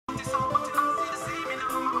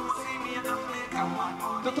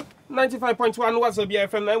95.1 Wazobia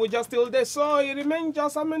FM 9. We just still there. So it remains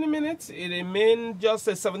just how many minutes? It remains just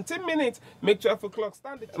 17 minutes. Make 12 o'clock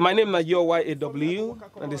stand. My name is YAW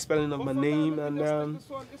and the spelling of my name. And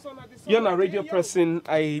you're a radio person.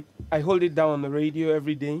 I hold it down on the radio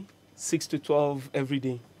every day, 6 to 12 every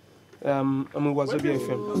day. I'm in Wazobia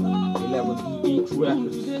FM.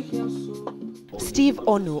 Steve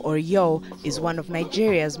Onu, or Yo, is one of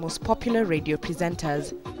Nigeria's most popular radio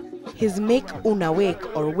presenters. His Make Una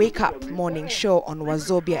Wake or Wake Up morning show on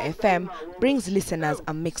Wazobia FM brings listeners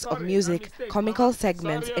a mix of music, comical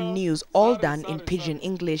segments and news, all done in Pidgin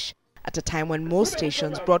English at a time when most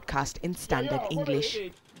stations broadcast in standard English.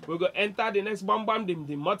 We're going to enter the next bam bam dim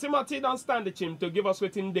dim. Mati don't stand the chim to give us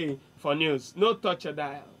waiting day for news. No touch a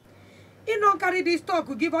dial. You don't carry this talk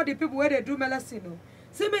to give all the people where they do medicine.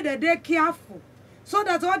 See me they careful. So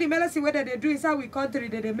that all the medicine whether they do inside we country,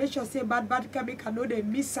 they make sure say bad chemical, no they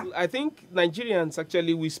miss out. I think Nigerians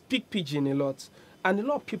actually we speak Pidgin a lot, and a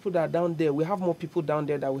lot of people that are down there. We have more people down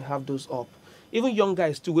there that we have those up. Even young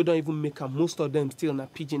guys too. We don't even make them. Most of them still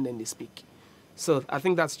not Pidgin than they speak. So I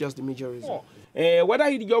think that's just the major reason. Whether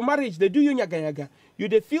your marriage they do you yaga, you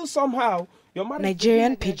they feel somehow.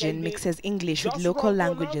 Nigerian Pidgin mixes English with local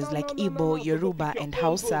languages like Igbo, Yoruba, and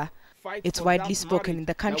Hausa. It's widely spoken in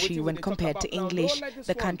the country when compared to English,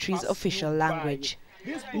 the country's official language.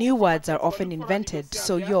 New words are often invented,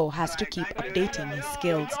 so Yo has to keep updating his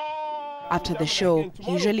skills. After the show,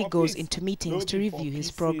 he usually goes into meetings to review his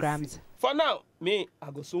programs. For now, me, I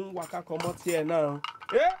go soon waka come out here now.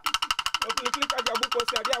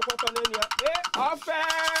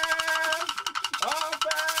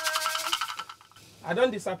 I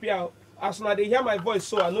don't disappear. As soon as they hear my voice,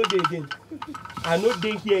 so I know they again. I know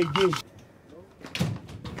they hear again.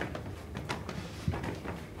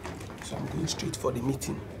 So I'm going straight for the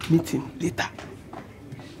meeting. Meeting later.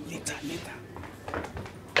 Later.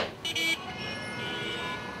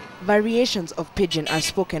 Variations of Pidgin are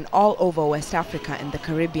spoken all over West Africa and the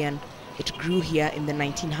Caribbean. It grew here in the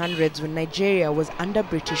 1900s when Nigeria was under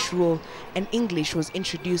British rule and English was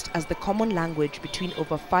introduced as the common language between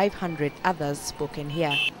over 500 others spoken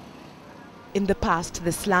here. In the past,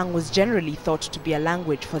 the slang was generally thought to be a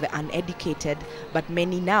language for the uneducated, but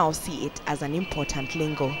many now see it as an important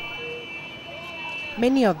lingo.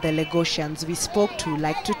 Many of the Lagosians we spoke to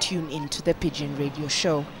like to tune in to the Pidgin radio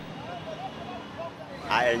show.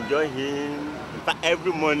 I enjoy him. In fact,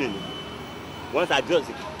 every morning, once I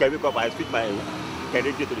just can wake up, I switch my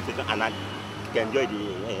radio to the station and I can enjoy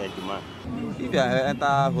the man. If I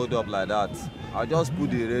enter hold up like that, I'll just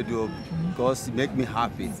put the radio because it makes me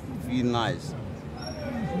happy. Feel nice.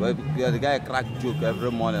 But the guy crack joke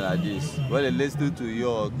every morning like this. When they listen to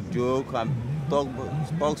your joke and talk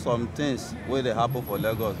some things where they happen for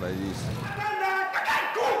Lagos like this.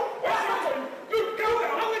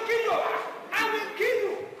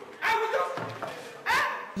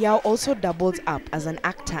 Yao also doubles up as an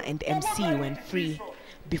actor and MC when free.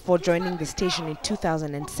 Before joining the station in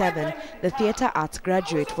 2007, the theatre arts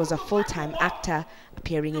graduate was a full-time actor,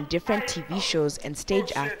 appearing in different TV shows and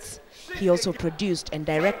stage acts. He also produced and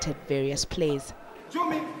directed various plays.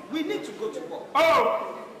 Jomi, we need to go to work.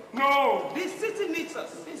 Oh, no. The city needs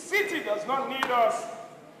us. The city does not need us.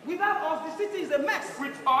 Without us, the city is a mess.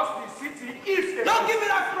 With us, the city is a Don't give me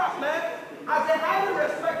that crap, man. As a highly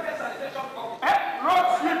respected sanitation officer. Road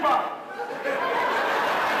sweeper.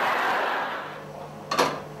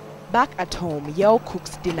 Back at home, Yao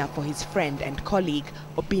cooks dinner for his friend and colleague,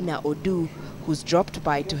 Obina Odu, who's dropped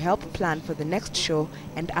by to help plan for the next show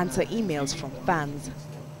and answer emails from fans.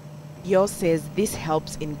 Yao says this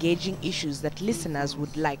helps engaging issues that listeners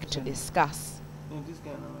would like to discuss.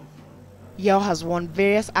 Yao has won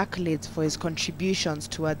various accolades for his contributions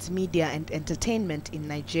towards media and entertainment in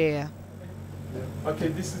Nigeria. Okay,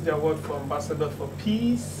 this is the award for Ambassador for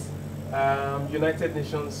Peace, United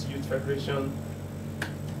Nations Youth Federation.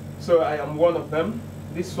 So I am one of them.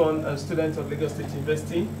 This one, a student of Lagos State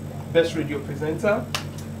University, Best Radio Presenter.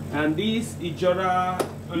 And this, Ijora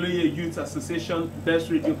Oloye Youth Association,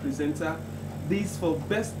 Best Radio Presenter. This for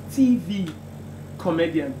Best TV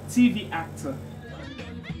Comedian, TV Actor.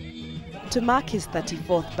 To mark his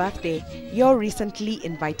 34th birthday, Yo recently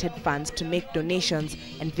invited fans to make donations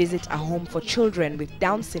and visit a home for children with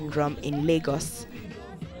Down syndrome in Lagos.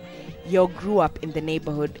 Yo grew up in the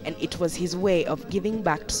neighborhood and it was his way of giving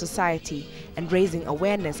back to society and raising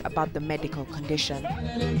awareness about the medical condition.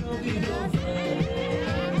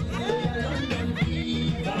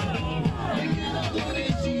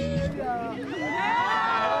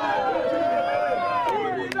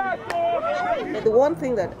 The one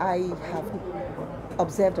thing that I have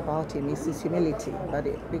observed about him is his humility,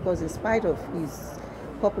 because in spite of his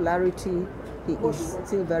popularity, he is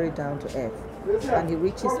still very down to earth. And he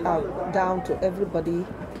reaches out down to everybody.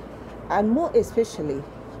 And more especially,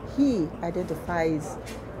 he identifies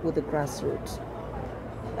with the grassroots.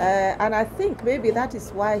 And I think maybe that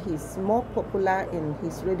is why he's more popular in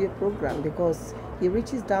his radio program, because he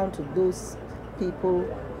reaches down to those people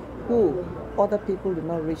who other people do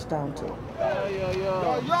not reach down to.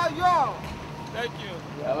 Thank you.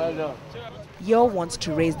 Yeah, well done. Yo wants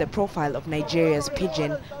to raise the profile of Nigeria's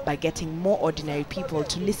pidgin by getting more ordinary people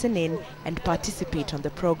to listen in and participate on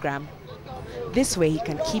the program. This way he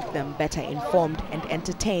can keep them better informed and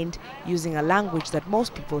entertained using a language that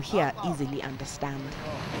most people here easily understand.